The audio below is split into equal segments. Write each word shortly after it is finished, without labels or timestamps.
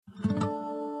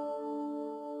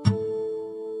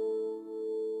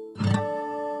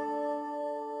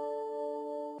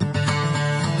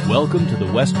Welcome to the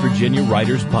West Virginia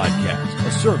Writers Podcast,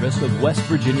 a service of West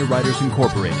Virginia Writers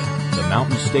Incorporated, the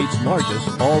Mountain State's largest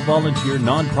all-volunteer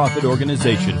nonprofit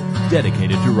organization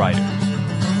dedicated to writers.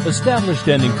 Established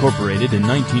and incorporated in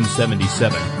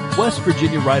 1977, West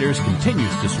Virginia Writers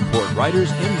continues to support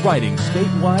writers in writing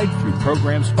statewide through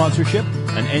program sponsorship,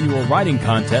 an annual writing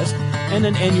contest, and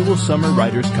an annual Summer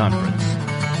Writers Conference.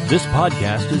 This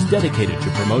podcast is dedicated to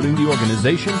promoting the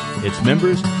organization, its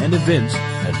members, and events,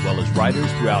 as well as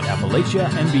writers throughout Appalachia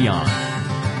and beyond.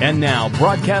 And now,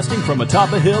 broadcasting from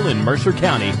atop a hill in Mercer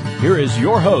County, here is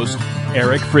your host,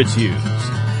 Eric Fritzhughes.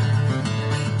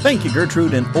 Thank you,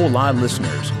 Gertrude, and hola,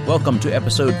 listeners. Welcome to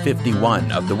episode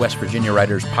 51 of the West Virginia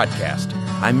Writers Podcast.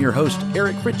 I'm your host,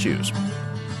 Eric Fritzhughes.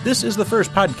 This is the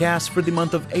first podcast for the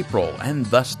month of April, and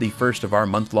thus the first of our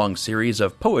month-long series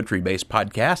of poetry-based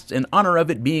podcasts in honor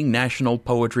of it being National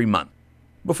Poetry Month.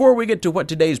 Before we get to what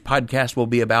today's podcast will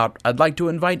be about, I'd like to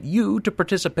invite you to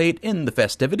participate in the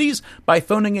festivities by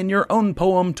phoning in your own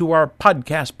poem to our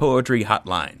podcast poetry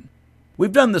hotline.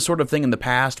 We've done this sort of thing in the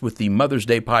past with the Mother's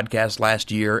Day podcast last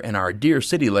year and our Dear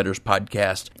City Letters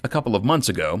podcast a couple of months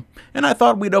ago, and I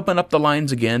thought we'd open up the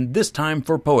lines again, this time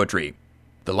for poetry.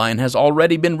 The line has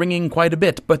already been ringing quite a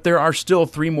bit, but there are still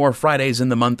 3 more Fridays in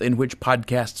the month in which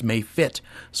podcasts may fit,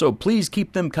 so please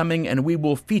keep them coming and we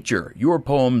will feature your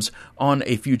poems on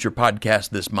a future podcast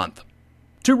this month.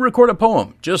 To record a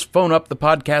poem, just phone up the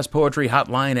podcast poetry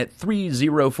hotline at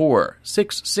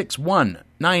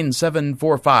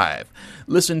 304-661-9745.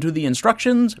 Listen to the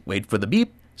instructions, wait for the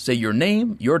beep, say your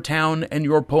name, your town, and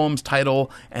your poem's title,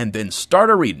 and then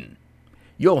start a reading.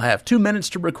 You'll have 2 minutes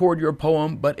to record your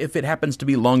poem, but if it happens to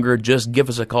be longer, just give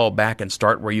us a call back and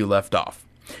start where you left off.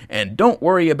 And don't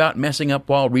worry about messing up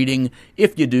while reading.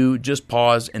 If you do, just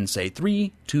pause and say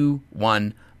 3, 2,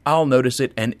 1. I'll notice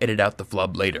it and edit out the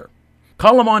flub later.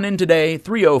 Call them on in today,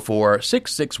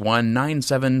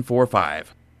 304-661-9745.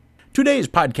 Today's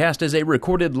podcast is a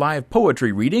recorded live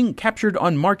poetry reading captured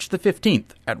on March the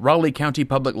 15th at Raleigh County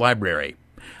Public Library.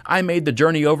 I made the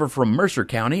journey over from Mercer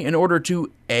County in order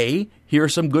to A, hear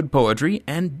some good poetry,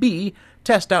 and B,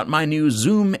 test out my new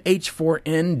Zoom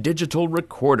H4n digital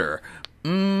recorder.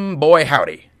 Boy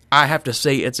howdy. I have to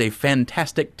say it's a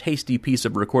fantastic, tasty piece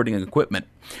of recording equipment.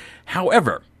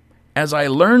 However, as I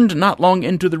learned not long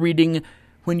into the reading,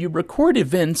 when you record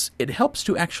events, it helps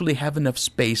to actually have enough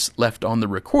space left on the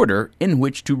recorder in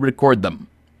which to record them.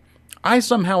 I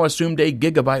somehow assumed a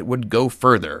gigabyte would go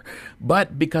further,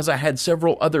 but because I had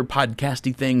several other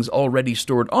podcasty things already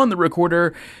stored on the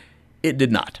recorder, it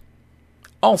did not.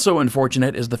 Also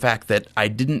unfortunate is the fact that I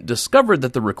didn't discover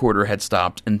that the recorder had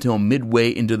stopped until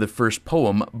midway into the first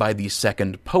poem by the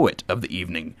second poet of the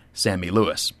evening, Sammy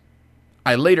Lewis.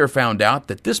 I later found out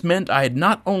that this meant I had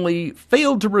not only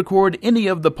failed to record any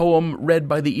of the poem read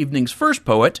by the evening's first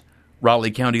poet,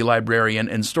 Raleigh County librarian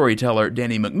and storyteller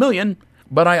Danny McMillian,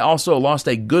 but I also lost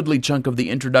a goodly chunk of the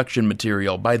introduction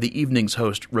material by the evening's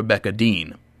host, Rebecca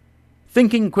Dean.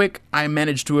 Thinking quick, I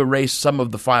managed to erase some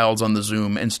of the files on the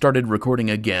Zoom and started recording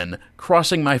again,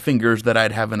 crossing my fingers that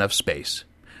I'd have enough space.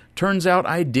 Turns out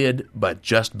I did, but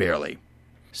just barely.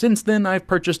 Since then, I've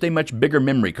purchased a much bigger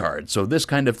memory card, so this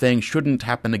kind of thing shouldn't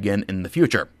happen again in the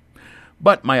future.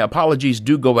 But my apologies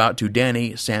do go out to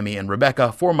Danny, Sammy, and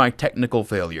Rebecca for my technical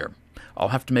failure. I'll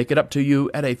have to make it up to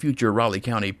you at a future Raleigh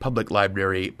County Public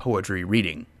Library poetry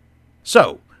reading.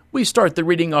 So, we start the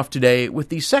reading off today with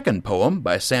the second poem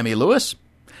by Sammy Lewis.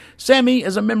 Sammy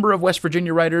is a member of West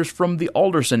Virginia Writers from the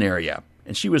Alderson area,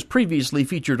 and she was previously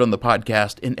featured on the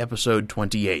podcast in episode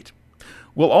 28.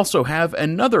 We'll also have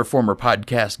another former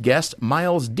podcast guest,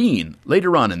 Miles Dean,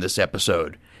 later on in this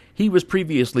episode. He was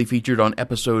previously featured on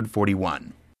episode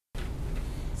 41.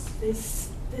 This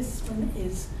one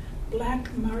is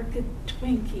Black Market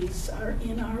Twinkies are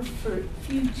in our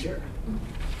future.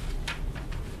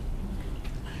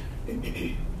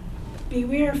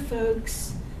 Beware,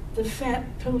 folks, the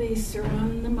fat police are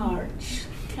on the march,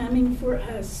 coming for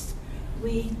us,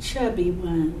 we chubby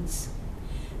ones.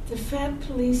 The fat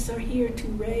police are here to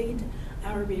raid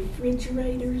our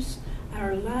refrigerators,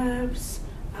 our lives,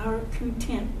 our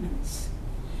contentments.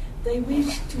 They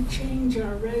wish to change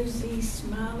our rosy,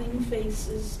 smiling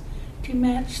faces to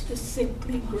match the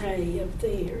sickly gray of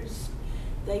theirs.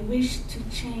 They wish to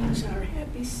change our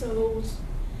happy souls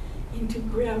into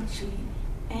grouchy,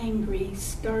 angry,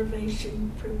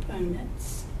 starvation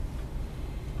proponents.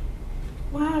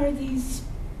 Why are these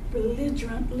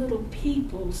belligerent little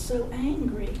people so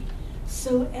angry,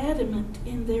 so adamant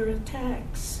in their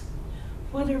attacks?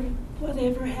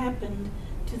 Whatever happened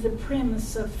to the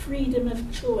premise of freedom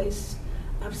of choice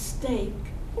of steak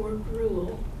or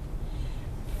gruel?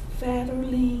 fat or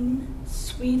lean,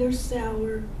 sweet or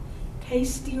sour,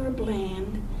 tasty or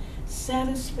bland,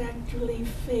 satisfactorily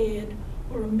fed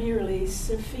or merely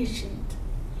sufficient.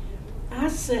 I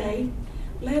say,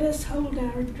 let us hold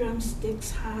our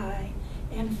drumsticks high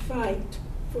and fight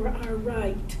for our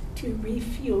right to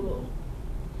refuel.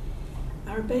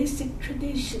 Our basic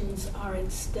traditions are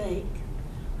at stake: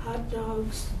 hot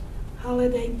dogs,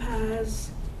 holiday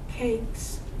pies,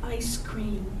 cakes, ice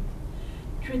cream.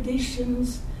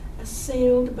 Traditions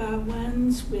assailed by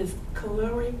ones with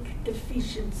caloric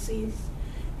deficiencies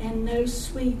and no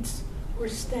sweets or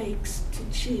steaks to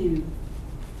chew.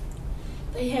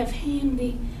 They have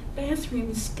handy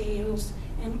bathroom scales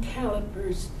and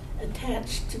calipers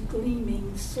attached to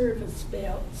gleaming service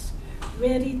belts,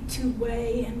 ready to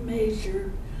weigh and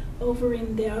measure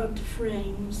over-endowed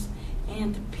frames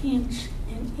and pinch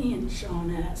and inch on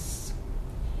us.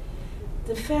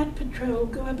 The Fat Patrol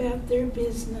go about their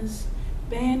business,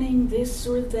 banning this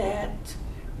or that,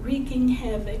 wreaking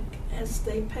havoc as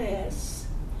they pass.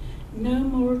 No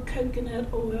more coconut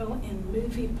oil in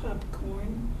movie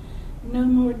popcorn, no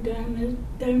more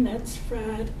donuts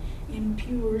fried in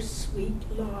pure sweet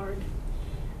lard.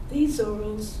 These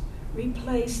oils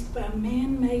replaced by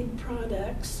man-made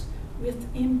products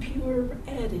with impure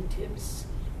additives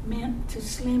meant to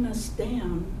slim us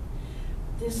down.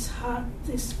 This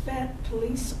fat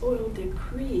police oil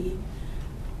decree,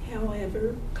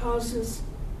 however, causes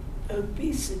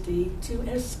obesity to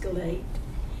escalate,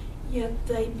 yet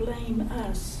they blame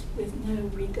us with no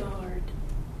regard.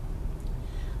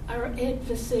 Our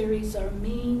adversaries are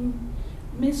mean,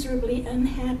 miserably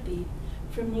unhappy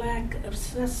from lack of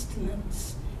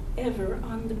sustenance, ever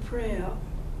on the prowl.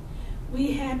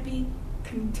 We happy,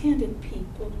 contented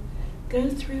people go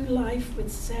through life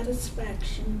with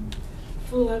satisfaction,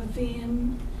 full of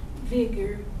vim,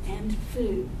 vigor, and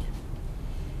food.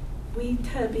 We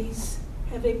tubbies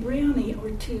have a brownie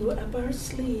or two up our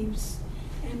sleeves,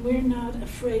 and we're not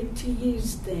afraid to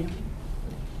use them.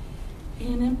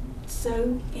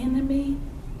 So, enemy,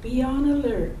 be on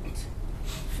alert.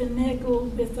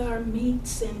 Finagle with our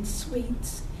meats and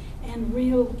sweets, and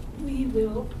we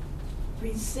will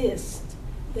resist.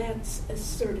 That's a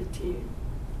certitude.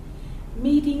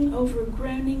 Meeting over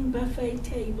groaning buffet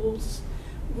tables,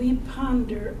 we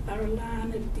ponder our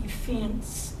line of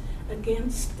defense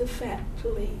against the fat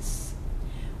police.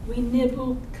 We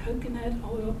nibble coconut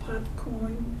oil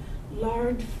popcorn,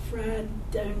 lard fried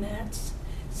donuts,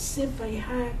 sip a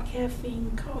high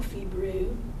caffeine coffee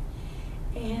brew,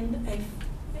 and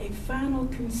a final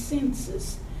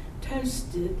consensus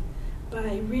toasted by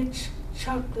a rich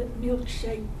chocolate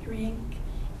milkshake drink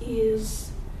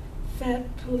is,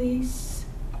 fat police,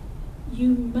 you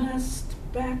must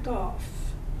back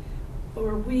off,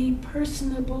 or we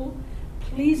personable,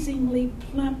 pleasingly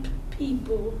plump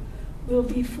people will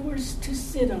be forced to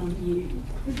sit on you.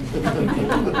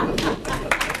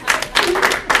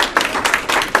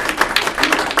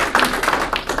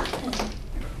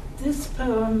 This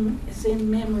poem is in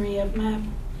memory of my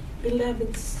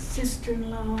beloved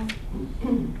sister-in-law,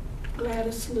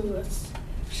 Gladys Lewis.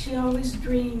 She always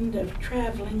dreamed of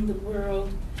traveling the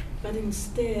world, but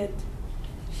instead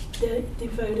she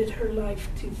devoted her life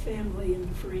to family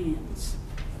and friends.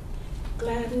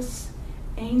 Gladys,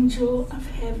 angel of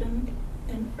heaven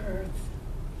and earth,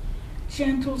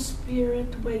 gentle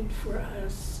spirit, wait for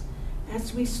us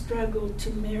as we struggle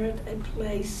to merit a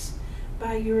place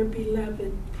by your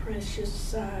beloved precious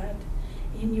side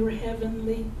in your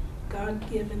heavenly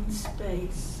God-given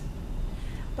space.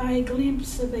 By a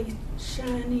glimpse of a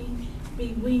shiny,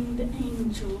 bewinged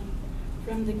angel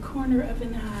from the corner of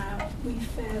an eye, we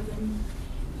fathom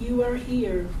you are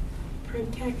here,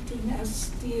 protecting us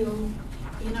still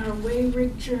in our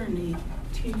wayward journey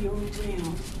to your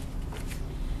realm.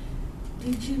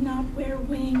 Did you not wear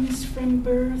wings from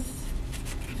birth,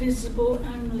 visible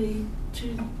only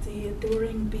to the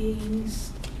adoring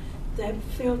beings that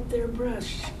felt their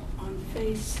brush on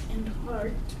face and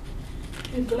heart,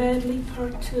 who gladly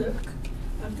partook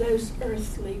of those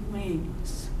earthly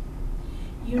wings?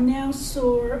 You now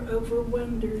soar over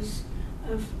wonders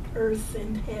of earth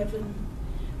and heaven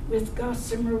with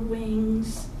gossamer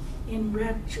wings in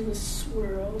rapturous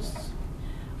swirls.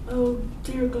 Oh,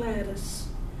 dear Gladys,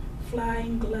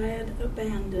 flying glad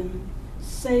abandon,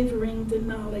 savoring the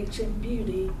knowledge and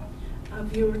beauty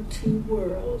of your two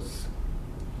worlds.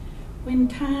 When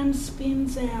time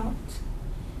spins out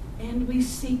and we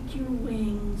seek your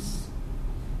wings,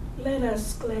 let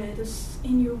us, Gladys,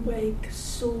 in your wake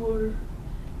soar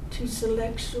to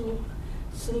celestial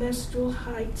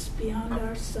heights beyond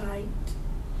our sight,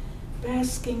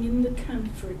 basking in the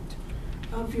comfort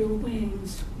of your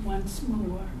wings once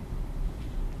more.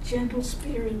 gentle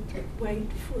spirit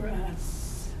wait for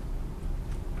us.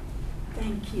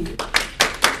 Thank you.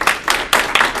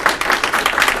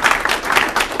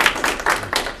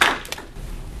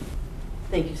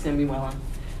 Thank you, Cindy Wellen.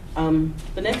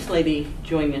 The next lady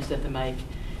joining us at the mic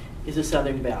is a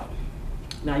Southern belle.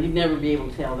 Now, you'd never be able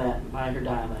to tell that by her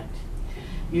dialect.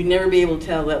 You'd never be able to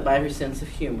tell that by her sense of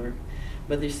humor.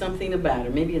 But there's something about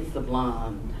her. Maybe it's the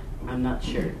blonde. I'm not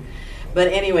sure. But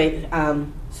anyway,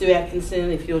 Sue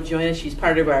Atkinson, if you'll join us, she's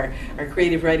part of our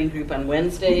creative writing group on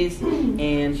Wednesdays,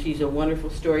 and she's a wonderful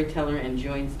storyteller and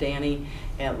joins Danny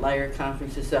at Lyre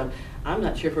conferences. So I'm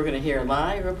not sure if we're going to hear a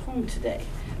lie or a poem today,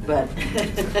 but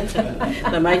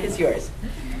the mic is yours.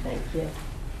 Thank you.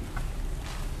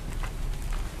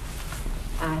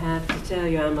 I have to tell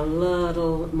you, I'm a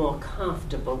little more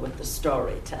comfortable with the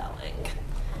storytelling.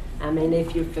 I mean,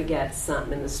 if you forget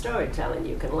something in the storytelling,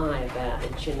 you can lie about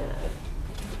it, you know.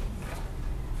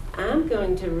 I'm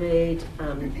going to read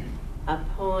a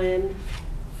poem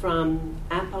from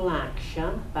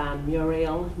Appalachia by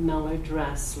Muriel Miller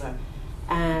Dressler.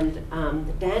 And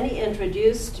Danny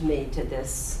introduced me to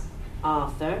this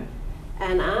author,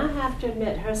 and I have to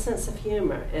admit, her sense of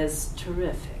humor is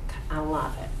terrific. I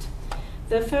love it.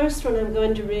 The first one I'm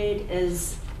going to read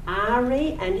is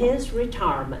Irie and His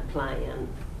Retirement Plan.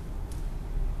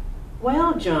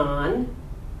 Well, John,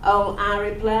 old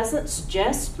Irie Pleasant's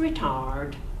just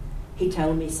retired. He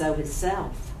told me so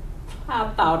himself. I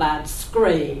thought I'd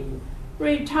scream.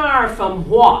 Retire from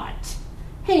what?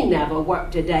 He never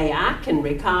worked a day I can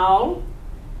recall.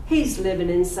 He's living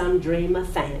in some dream of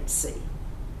fancy.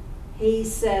 He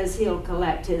says he'll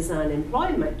collect his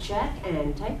unemployment check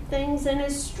and take things in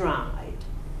his stride.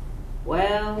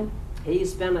 Well,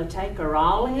 he's been a taker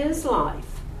all his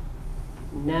life.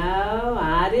 No,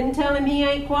 I didn't tell him he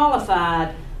ain't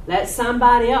qualified. Let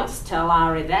somebody else tell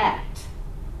Irie that.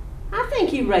 I think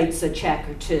he rates a check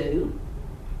or two.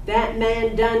 That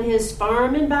man done his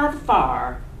farming by the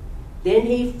far. Then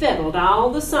he fiddled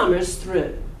all the summers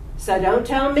through. So don't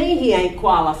tell me he ain't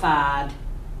qualified.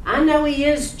 I know he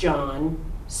is, John.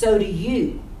 So do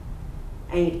you.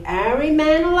 Ain't every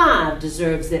man alive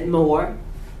deserves it more.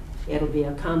 It'll be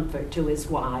a comfort to his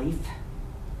wife.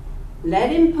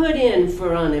 Let him put in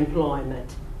for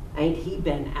unemployment. Ain't he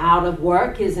been out of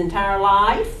work his entire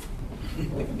life? You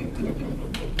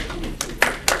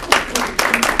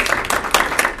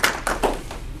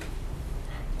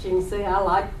can see I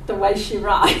like the way she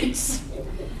writes.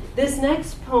 This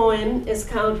next poem is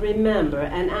called Remember,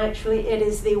 and actually it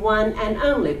is the one and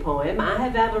only poem I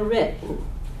have ever written.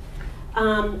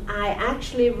 I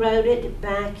actually wrote it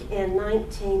back in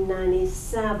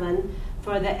 1997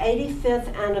 for the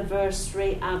 85th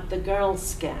anniversary of the Girl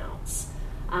Scouts.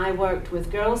 I worked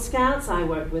with Girl Scouts, I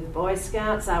worked with Boy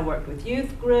Scouts, I worked with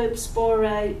youth groups,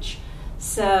 4-H.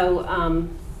 So,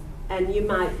 and you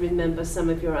might remember some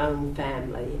of your own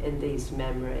family in these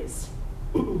memories.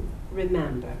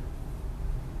 Remember.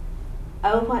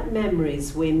 Oh, what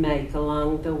memories we make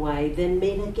along the way, then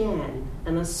meet again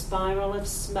in a spiral of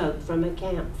smoke from a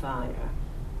campfire,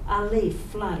 a leaf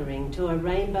fluttering to a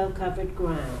rainbow-covered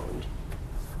ground,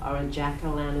 or a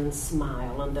jack-o'-lantern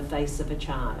smile on the face of a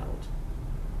child.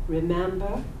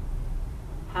 Remember?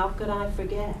 How could I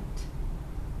forget?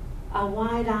 A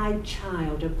wide-eyed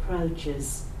child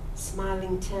approaches,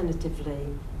 smiling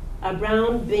tentatively, a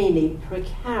brown beanie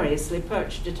precariously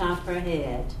perched atop her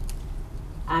head.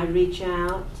 I reach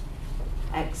out,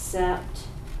 accept,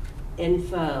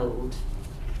 enfold.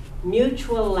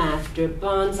 Mutual laughter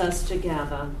bonds us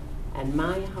together, and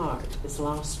my heart is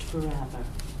lost forever.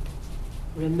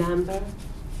 Remember?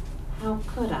 How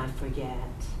could I forget?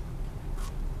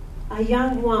 A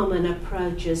young woman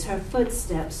approaches, her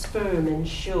footsteps firm and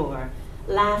sure,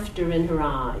 laughter in her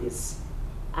eyes.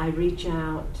 I reach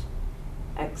out,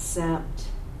 accept,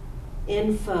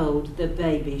 enfold the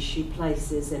baby she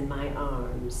places in my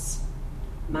arms.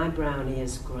 My brownie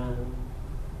is grown.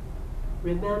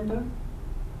 Remember?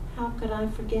 How could I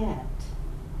forget?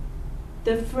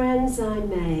 The friends I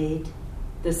made,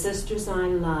 the sisters I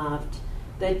loved,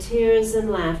 the tears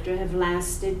and laughter have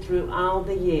lasted through all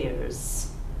the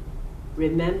years.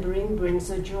 Remembering brings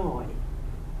a joy,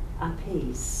 a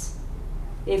peace.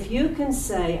 If you can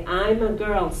say, I'm a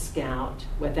Girl Scout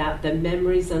without the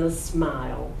memories and a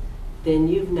smile, then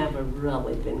you've never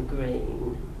really been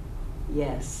green.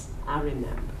 Yes, I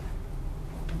remember.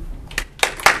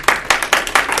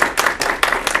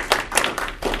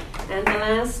 And the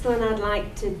last one I'd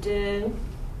like to do,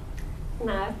 and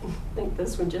I think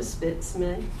this one just fits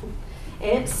me,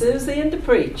 Aunt Susie and the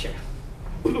Preacher.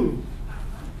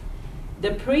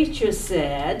 The preacher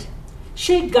said,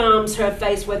 she gums her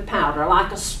face with powder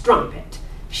like a strumpet.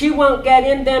 She won't get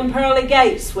in them pearly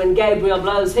gates when Gabriel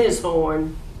blows his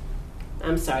horn.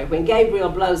 When Gabriel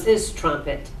blows his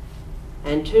trumpet.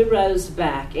 And 2 rows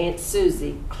back, Aunt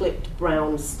Susie clipped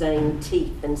brown-stained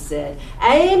teeth and said,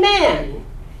 Amen.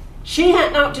 She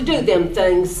hadn't ought to do them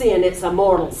things, seeing it's a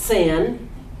mortal sin.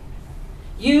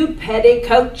 You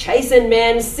petticoat-chasing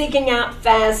men seeking out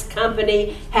fast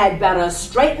company had better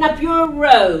straighten up your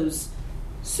rows.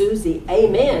 Susie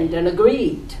amened and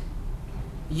agreed.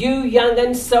 You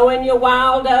young'uns sowing your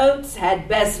wild oats had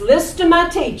best listen to my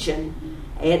teaching.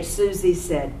 Aunt Susie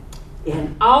said,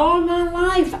 in all my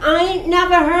life, I ain't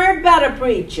never heard better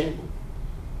preaching.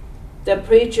 The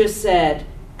preacher said,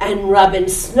 and rubbing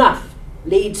snuff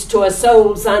leads to a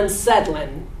soul's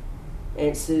unsettling.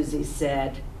 Aunt Susie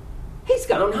said, he's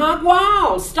gone hog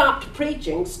wild, stopped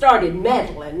preaching, started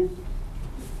meddling.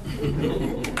 Thank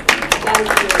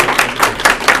you.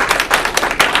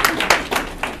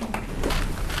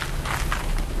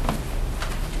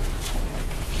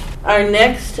 Our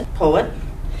next poet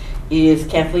is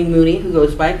Kathleen Mooney, who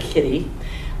goes by Kitty.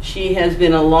 She has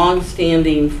been a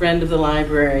long-standing friend of the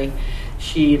library.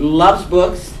 She loves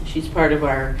books. She's part of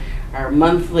our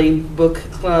monthly book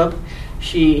club.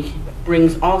 She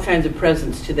brings all kinds of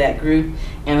presents to that group,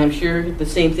 and I'm sure the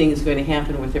same thing is going to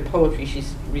happen with her poetry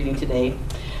she's reading today.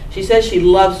 She says she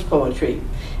loves poetry,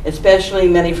 especially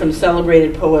many from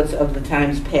celebrated poets of the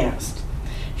times past.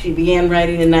 She began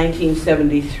writing in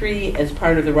 1973 as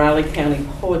part of the Raleigh County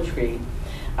Poetry,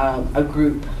 a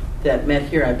group that met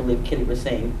here, I believe Kitty was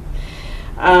saying.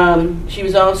 She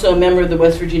was also a member of the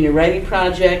West Virginia Writing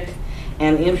Project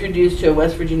and introduced to a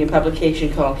West Virginia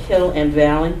publication called Hill and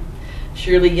Valley.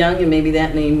 Shirley Young, and maybe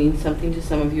that name means something to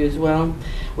some of you as well,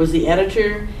 was the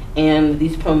editor, and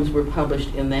these poems were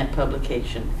published in that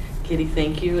publication. Kitty,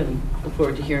 thank you, and look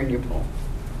forward to hearing your poem.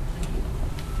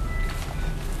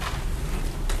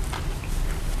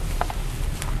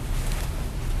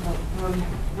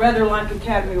 Rather like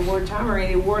Academy Award time or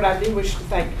any award, I do wish to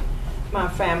thank my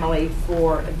family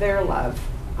for their love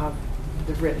of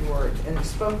the written word and the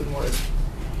spoken word,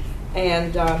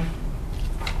 and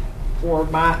for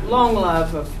my long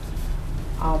love of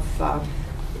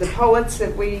the poets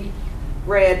that we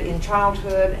read in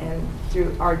childhood and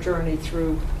through our journey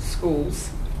through schools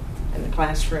and the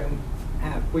classroom.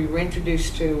 We were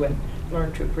introduced to and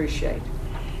learned to appreciate.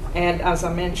 And as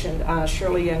I mentioned,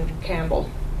 Shirley Young Campbell,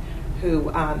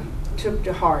 who took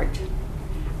to heart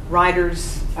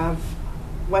writers of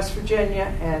West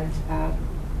Virginia and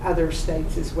other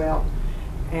states as well.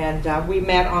 And we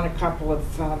met on a couple of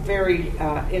very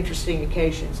interesting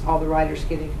occasions, all the writers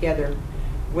getting together,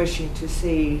 wishing to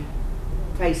see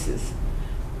faces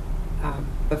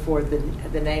before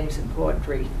the names and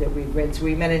poetry that we read. So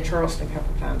we met in Charleston a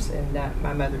couple of times, and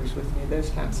my mother was with me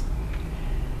those times.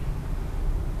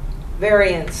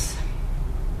 Variance.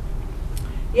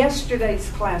 Yesterday's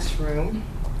classroom,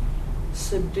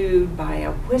 subdued by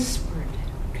a whispered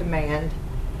command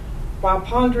while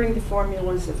pondering the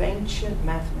formulas of ancient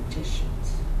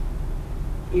mathematicians,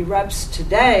 erupts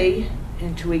today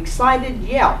into excited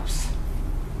yelps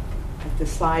at the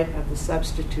sight of the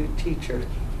substitute teacher.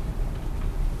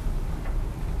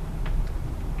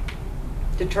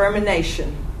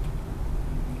 Determination.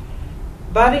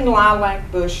 Budding lilac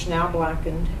bush now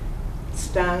blackened,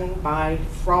 stung by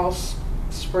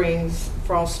spring's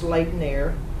frost-laden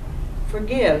air,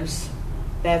 forgives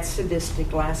that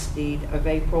sadistic last deed of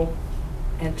April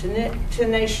and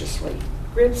tenaciously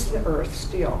grips the earth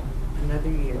still another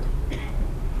year.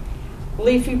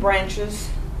 Leafy branches,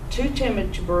 too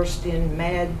timid to burst in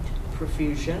mad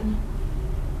profusion,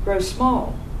 grow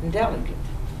small and delicate,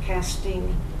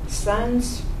 casting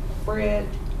sun-spread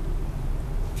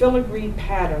filigreed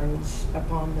patterns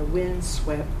upon the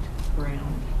wind-swept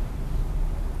ground.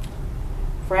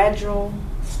 Fragile,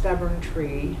 stubborn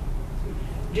tree,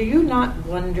 do you not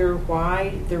wonder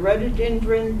why the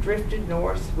rhododendron drifted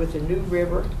north with a new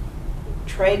river,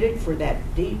 traded for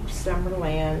that deep summer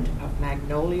land of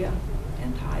magnolia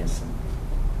and hyacinth?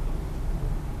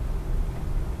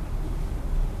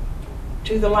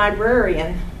 To the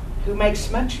librarian who makes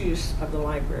much use of the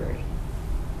library.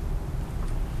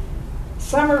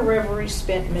 Summer reverie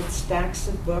spent mid stacks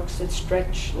of books that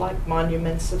stretch like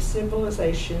monuments of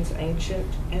civilizations ancient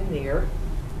and near.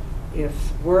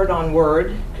 If word on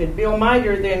word could build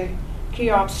mightier than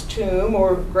Cheops' tomb,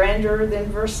 or grander than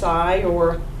Versailles,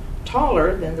 or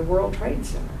taller than the World Trade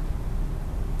Center.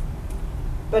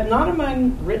 But not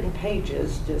among written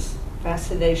pages does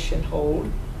fascination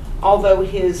hold, although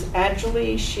his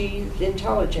agilely sheathed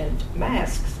intelligence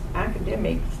masks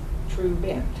academic true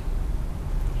bent.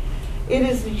 It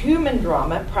is the human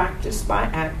drama practiced by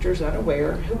actors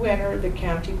unaware who enter the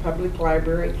county public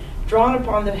library drawn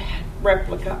upon the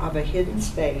replica of a hidden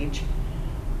stage,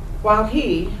 while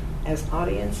he, as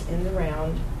audience in the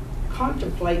round,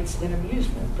 contemplates an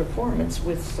amusement performance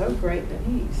with so great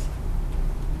an ease.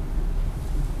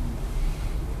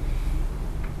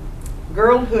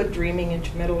 Girlhood dreaming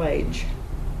into middle age.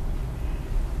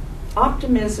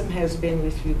 Optimism has been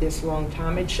with you this long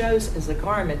time. It shows as a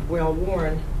garment well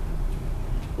worn,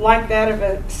 like that of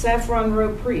a saffron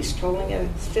robe priest holding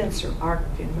a censer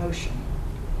arced in motion,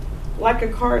 like a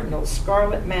cardinal's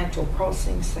scarlet mantle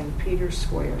crossing St. Peter's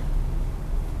Square.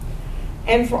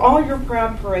 And for all your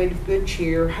proud parade of good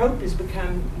cheer, hope has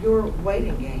become your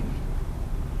waiting game.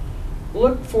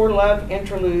 Look for love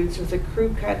interludes with a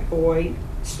crew-cut boy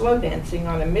slow dancing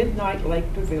on a midnight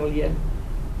lake pavilion,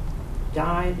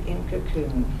 dyed in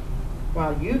cocoon,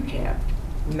 while you kept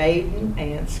maiden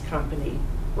aunt's company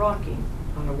rocking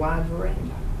on a wide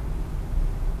veranda.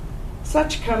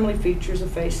 Such comely features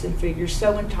of face and figure,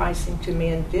 so enticing to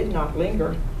men, did not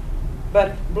linger,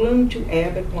 but bloomed to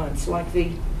ebb at once, like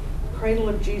the cradle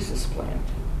of Jesus plant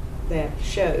that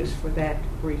shows for that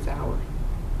brief hour.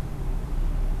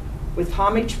 With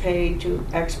homage paid to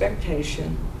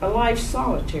expectation, a life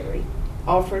solitary,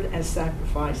 offered as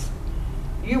sacrifice,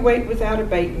 you wait without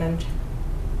abatement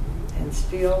and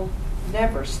still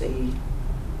never see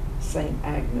St.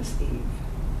 Agnes Eve.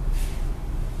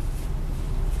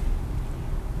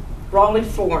 Raleigh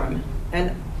Forum,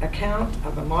 an account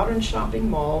of a modern shopping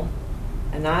mall,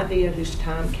 an idea whose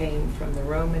time came from the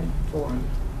Roman Forum.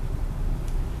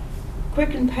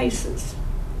 Quickened paces,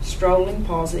 strolling,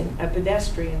 pausing, a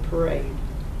pedestrian parade,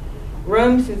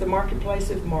 roam through the marketplace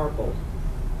of marble,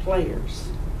 players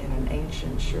in an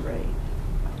ancient charade.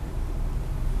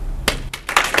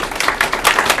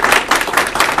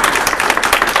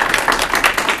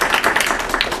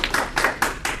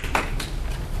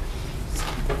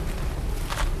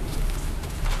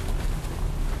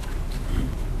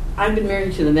 I've been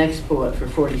married to the next poet for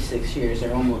 46 years,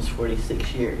 or almost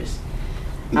 46 years.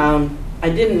 I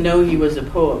didn't know he was a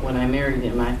poet when I married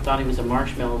him. I thought he was a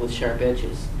marshmallow with sharp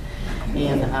edges.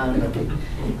 And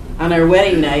on our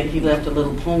wedding night, he left a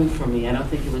little poem for me. I don't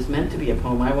think it was meant to be a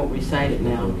poem. I won't recite it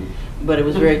now. But it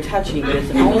was very touching. But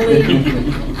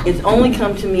it's only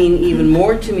come to mean even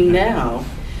more to me now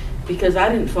because I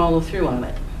didn't follow through on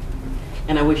it.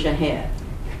 And I wish I had.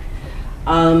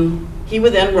 He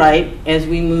would then write, as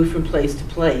we moved from place to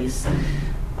place,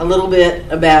 a little bit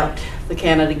about the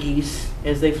Canada geese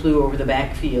as they flew over the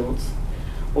back fields,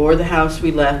 or the house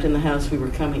we left and the house we were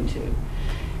coming to.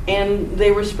 And they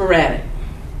were sporadic.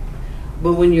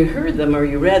 But when you heard them or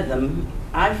you read them,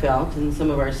 I felt, and some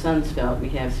of our sons felt, we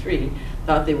have 3,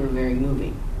 thought they were very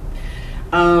moving.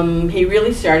 He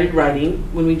really started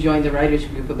writing when we joined the writers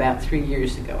group about 3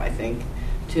 years ago, I think,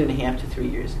 2.5 to 3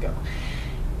 years ago.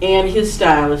 And his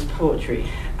style is poetry.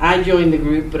 I joined the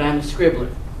group, but I'm a scribbler.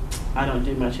 I don't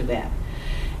do much of that.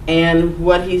 And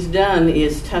what he's done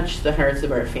is touch the hearts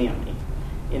of our family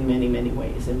in many, many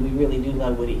ways, and we really do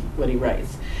love what he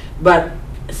writes. But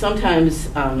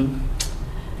sometimes,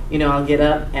 I'll get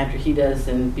up after he does,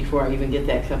 and before I even get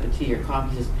that cup of tea or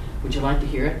coffee, he says, "Would you like to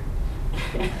hear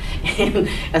it?" And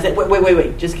I said,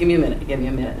 wait, just give me a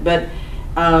minute. But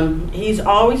he's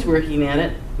always working at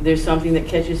it. There's something that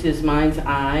catches his mind's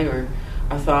eye or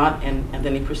a thought, and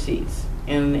then he proceeds.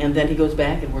 And then he goes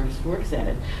back and works at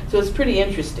it. So it's pretty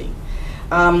interesting.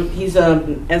 He's,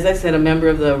 as I said, a member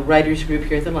of the writers group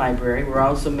here at the library. We're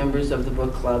also members of the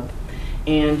book club.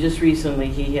 And just recently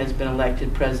he has been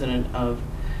elected president of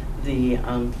the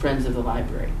Friends of the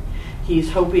Library.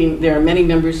 He's hoping, there are many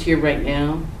members here right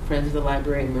now, Friends of the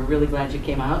Library, and we're really glad you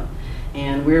came out.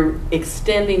 And we're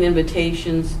extending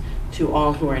invitations to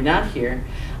all who are not here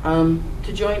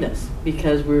to join us,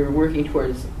 because we're working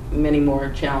towards many more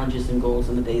challenges and goals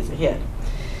in the days ahead.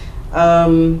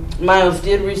 Miles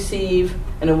did receive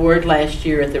an award last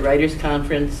year at the Writers'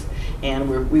 Conference, and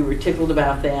we were tickled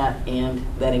about that, and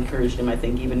that encouraged him, I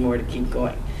think, even more to keep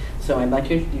going. So I'd like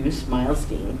to introduce Miles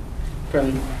Dean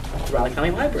from the Raleigh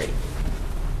County Library.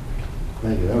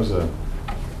 Thank you. That was a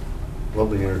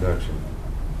lovely introduction.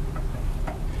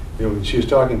 When she was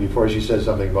talking before, she said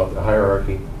something about the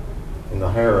hierarchy. In the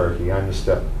hierarchy, I'm a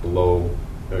step below.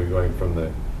 You're going from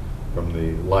the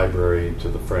library to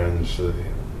the Friends.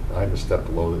 I'm a step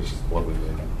below this lovely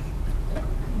lady.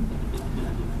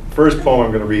 First poem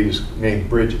I'm going to read is named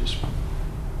Bridges.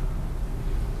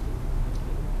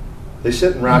 They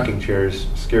sit in rocking chairs,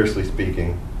 scarcely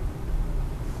speaking.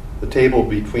 The table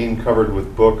between covered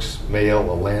with books, mail,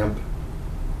 a lamp,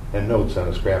 and notes on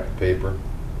a scrap of paper.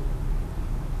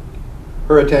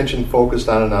 her attention focused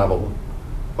on a novel,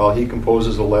 while he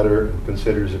composes a letter and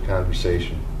considers a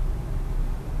conversation.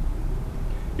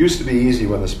 Used to be easy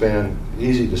to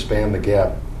span the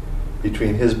gap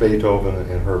between his Beethoven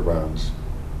and her Brahms.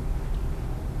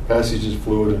 Passage is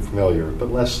fluid and familiar,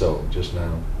 but less so just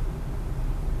now.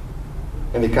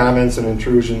 Any comments and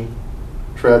intrusion,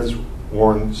 treads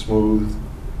worn smooth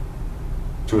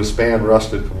to a span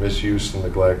rusted from misuse and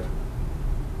neglect,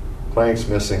 planks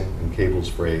missing and cables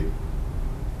frayed.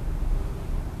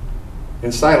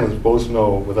 In silence, both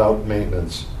know without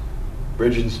maintenance,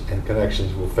 bridges and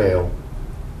connections will fail,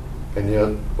 and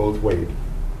yet both wait,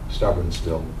 stubborn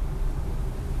still.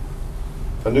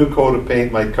 A new coat of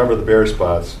paint might cover the bare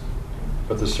spots,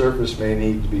 but the surface may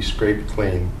need to be scraped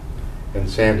clean and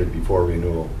sanded before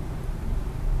renewal.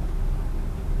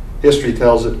 History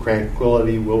tells it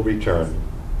tranquility will return.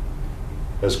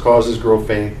 As causes grow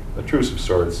faint, a truce of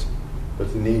sorts,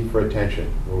 but the need for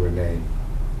attention will remain.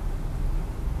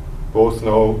 Both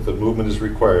know that movement is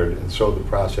required, and so the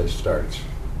process starts.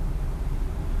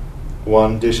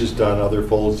 One, dishes done, other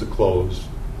folds the clothes.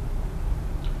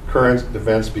 Current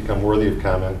events become worthy of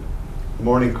comment. The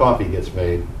morning coffee gets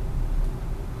made.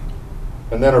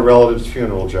 And then a relative's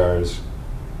funeral jars.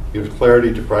 Gives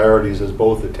clarity to priorities as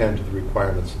both attend to the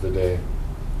requirements of the day.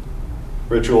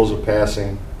 Rituals of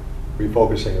passing,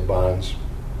 refocusing of bonds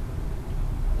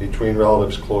between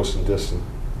relatives close and distant.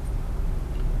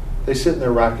 They sit in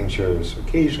their rocking chairs,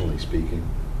 occasionally speaking.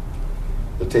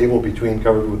 The table between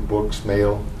covered with books,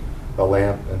 mail, a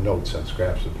lamp, and notes on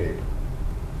scraps of paper.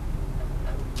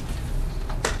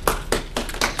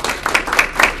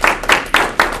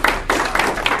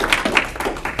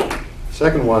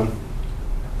 Second one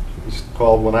is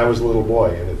called When I Was a Little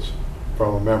Boy, and it's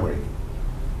from a memory.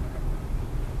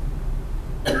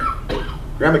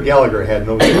 Grandma Gallagher had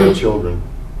no small children.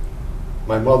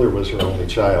 My mother was her only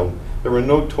child. There were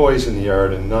no toys in the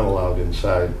yard and none allowed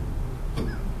inside.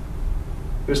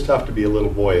 It was tough to be a little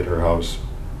boy at her house.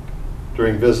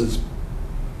 During visits,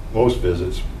 most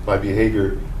visits, my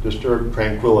behavior disturbed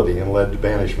tranquility and led to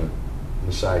banishment in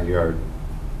the side yard.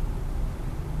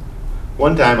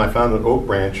 One time I found an oak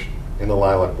branch in the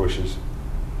lilac bushes.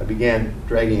 I began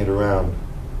dragging it around,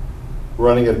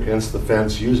 running it against the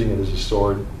fence, using it as a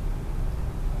sword.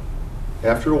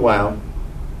 After a while,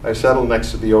 I settled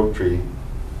next to the oak tree,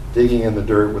 digging in the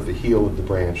dirt with the heel of the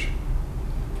branch.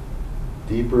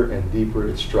 Deeper and deeper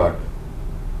it struck,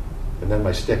 and then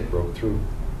my stick broke through.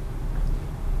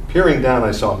 Peering down,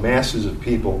 I saw masses of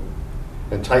people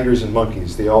and tigers and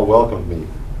monkeys. They all welcomed me.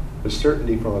 With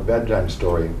certainty from a bedtime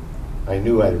story, I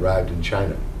knew I'd arrived in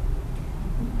China.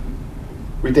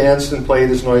 We danced and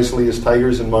played as noisily as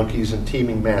tigers and monkeys and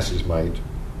teeming masses might.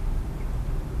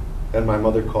 And my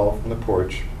mother called from the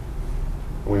porch,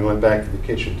 and we went back to the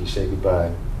kitchen to say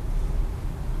goodbye.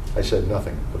 I said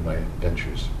nothing but my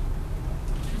adventures.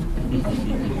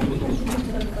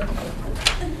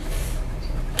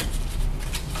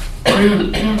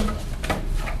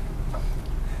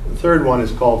 The third one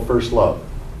is called First Love.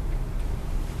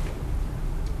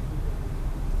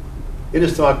 It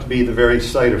is thought to be the very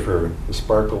sight of her, the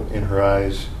sparkle in her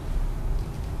eyes,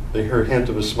 her hint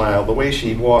of a smile, the way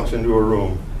she walks into a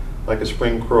room like a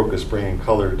spring crocus bringing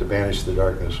color to banish the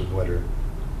darkness of winter.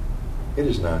 It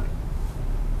is not.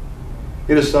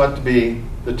 It is thought to be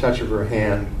the touch of her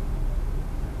hand,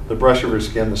 the brush of her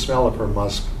skin, the smell of her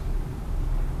musk,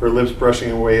 her lips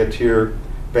brushing away a tear,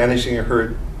 banishing a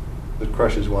hurt that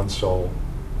crushes one's soul.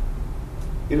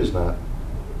 It is not.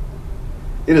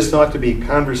 It is thought to be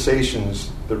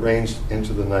conversations that range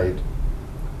into the night,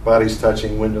 bodies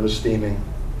touching, windows steaming,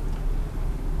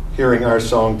 hearing our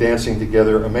song, dancing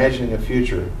together, imagining a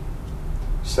future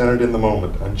centered in the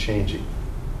moment, unchanging.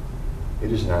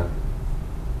 It is not.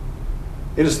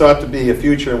 It is thought to be a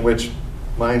future in which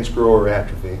minds grow or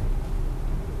atrophy,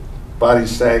 bodies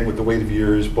sag with the weight of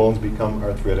years, bones become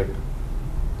arthritic,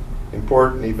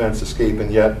 important events escape,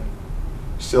 and yet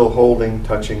still holding,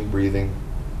 touching, breathing,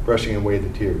 brushing away the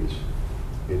tears.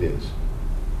 It is.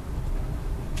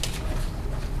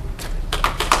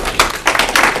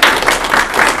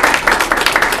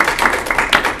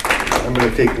 I'm going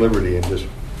to take liberty in just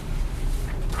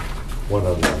one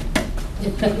other one.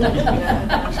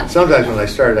 Sometimes when I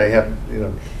start, I have,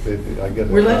 I get.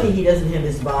 We're lucky he doesn't have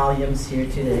his volumes here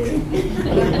today.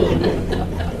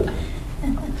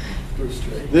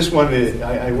 This one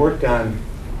I worked on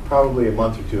probably a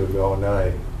month or two ago, and then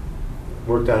I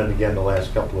worked on it again the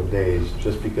last couple of days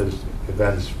just because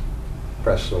events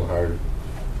pressed so hard.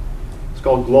 It's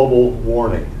called Global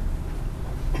Warning.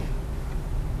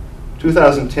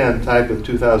 2010 tied with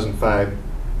 2005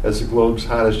 as the globe's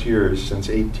hottest years since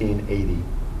 1880.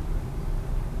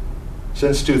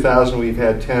 Since 2000, we've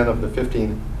had 10 of the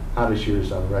 15 hottest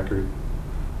years on record.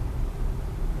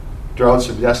 Droughts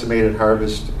have decimated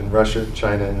harvest in Russia,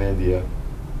 China, and India,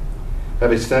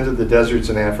 have extended the deserts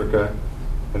in Africa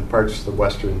and parts of the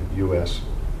western U.S.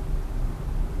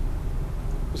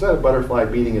 Was that a butterfly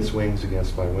beating its wings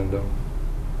against my window?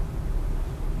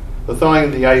 The thawing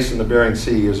of the ice in the Bering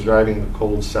Sea is driving the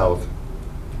cold south,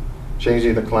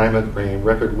 changing the climate, bringing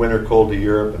record winter cold to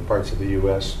Europe and parts of the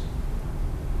U.S.,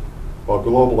 while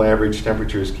global average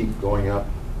temperatures keep going up.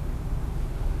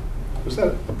 Was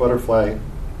that a butterfly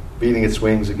beating its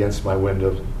wings against my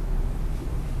window?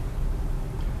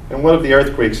 And what of the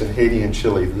earthquakes in Haiti and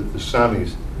Chile, the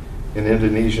tsunamis in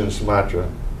Indonesia and Sumatra,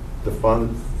 the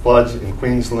floods in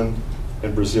Queensland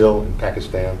and Brazil and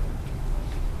Pakistan?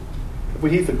 If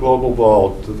we heat the global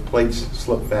ball, do the plates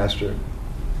slip faster?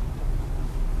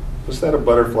 Was that a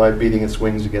butterfly beating its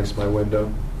wings against my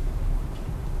window?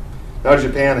 Now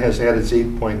Japan has had its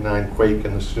 8.9 quake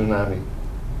and the tsunami.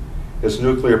 Its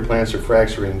nuclear plants are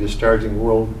fracturing, discharging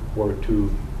World War II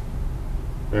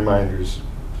reminders.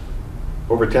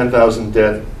 Over 10,000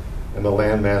 dead, and the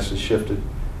landmass has shifted,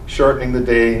 shortening the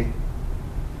day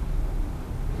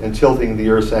and tilting the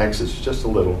Earth's axis just a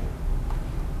little.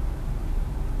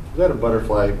 Is that a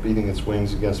butterfly beating its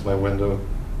wings against my window?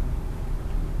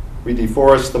 We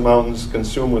deforest the mountains,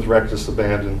 consume with reckless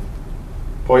abandon,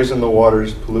 poison the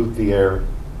waters, pollute the air,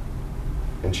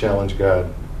 and challenge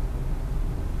God.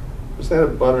 Is that a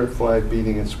butterfly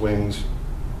beating its wings,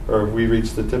 or have we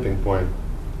reached the tipping point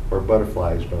where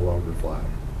butterflies no longer fly?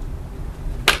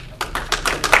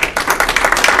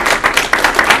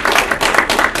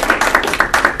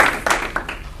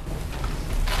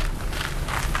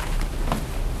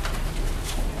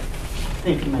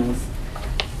 Thank you, Miles.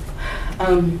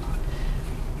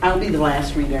 I'll be the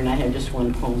last reader, and I have just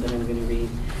one poem that I'm going to read.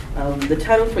 The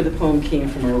title for the poem came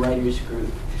from our writers group.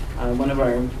 One of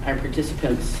our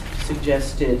participants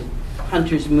suggested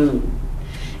Hunter's Moon.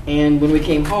 And when we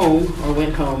came home, or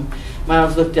went home,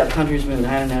 Miles looked up Hunter's Moon,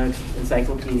 I don't know,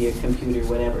 encyclopedia, computer,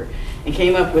 whatever, and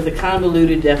came up with a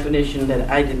convoluted definition that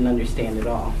I didn't understand at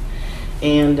all.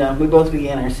 And we both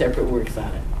began our separate works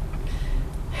on it.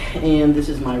 And this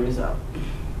is my result.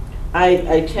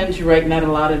 I tend to write not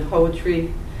a lot of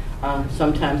poetry.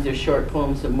 Sometimes they're short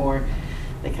poems, and more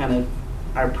they kind of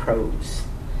are prose.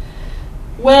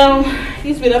 Well,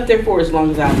 he's been up there for as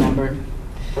long as I remember.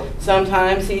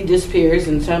 Sometimes he disappears,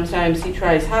 and sometimes he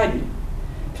tries hiding,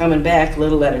 coming back a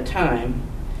little at a time.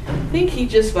 I think he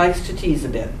just likes to tease a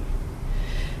bit.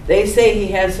 They say he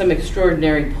has some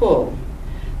extraordinary pull,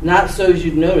 not so as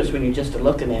you'd notice when you're just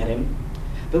looking at him.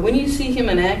 But when you see him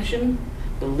in action,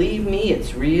 believe me,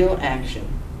 it's real action.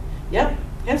 Yep,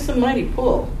 has some mighty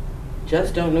pull.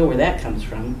 Just don't know where that comes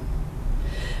from.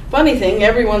 Funny thing,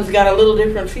 everyone's got a little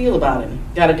different feel about him,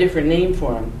 got a different name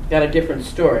for him, got a different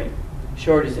story,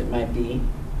 short as it might be,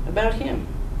 about him.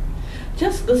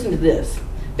 Just listen to this.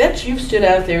 Bet you've stood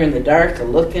out there in the dark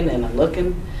a-looking and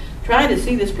a-looking, trying to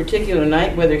see this particular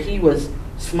night whether he was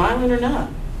smiling or not.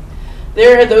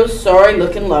 There are those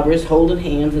sorry-looking lovers holding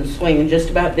hands and swinging, just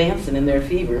about dancing in their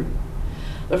fever.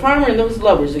 The farmer and those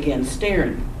lovers again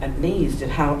staring, amazed at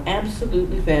how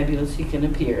absolutely fabulous he can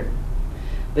appear.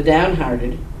 The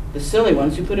downhearted, the silly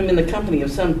ones who put him in the company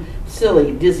of some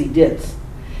silly, dizzy ditz.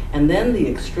 And then the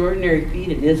extraordinary feat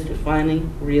it is to finally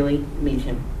really meet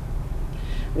him.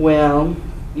 Well,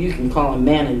 you can call him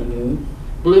Man in the Moon,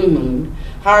 Blue Moon,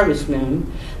 Harvest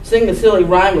Moon, sing a silly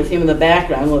rhyme with him in the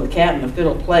background while the cat and the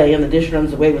fiddle play and the dish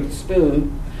runs away with the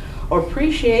spoon, or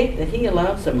appreciate that he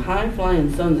allowed some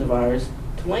high-flying sons of ours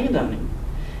to land on him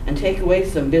and take away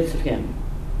some bits of him.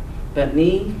 But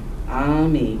me,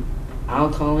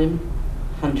 I'll call him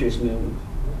Hunter's Moon.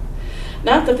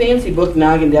 Not the fancy book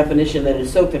noggin definition that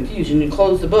is so confusing you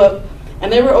close the book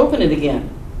and never open it again,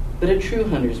 but a true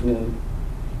Hunter's Moon.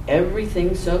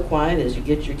 Everything so quiet as you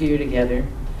get your gear together,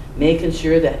 making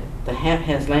sure that the hat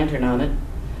has lantern on it,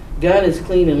 gun is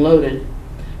clean and loaded,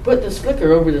 put the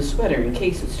slicker over the sweater in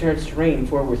case it starts to rain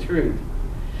before we're through,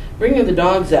 bringing the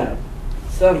dogs out,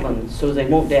 settling so they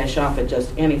won't dash off at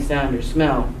just any sound or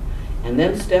smell, and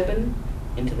then stepping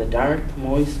into the dark,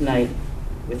 moist night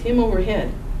with him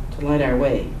overhead to light our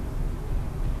way.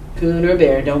 Coon or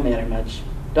bear, don't matter much.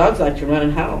 Dogs like to run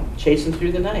and howl, chasing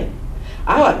through the night.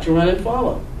 I like to run and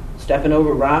follow, stepping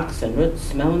over rocks and roots,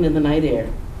 smelling in the night air.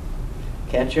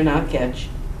 Catch or not catch,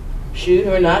 shoot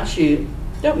or not shoot,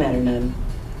 don't matter none.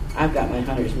 I've got my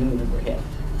Hunter's Moon overhead.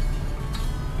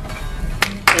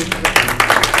 Thank you.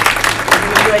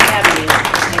 Enjoyed having me.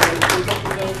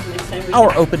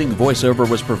 Our opening voiceover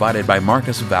was provided by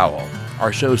Marcus Vowell.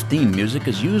 Our show's theme music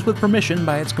is used with permission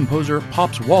by its composer,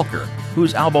 Pops Walker,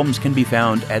 whose albums can be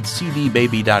found at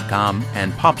cdbaby.com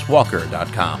and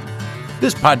popswalker.com.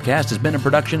 This podcast has been a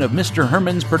production of Mr.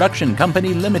 Herman's Production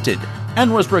Company Limited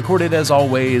and was recorded, as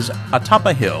always, atop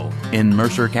a hill in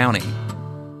Mercer County.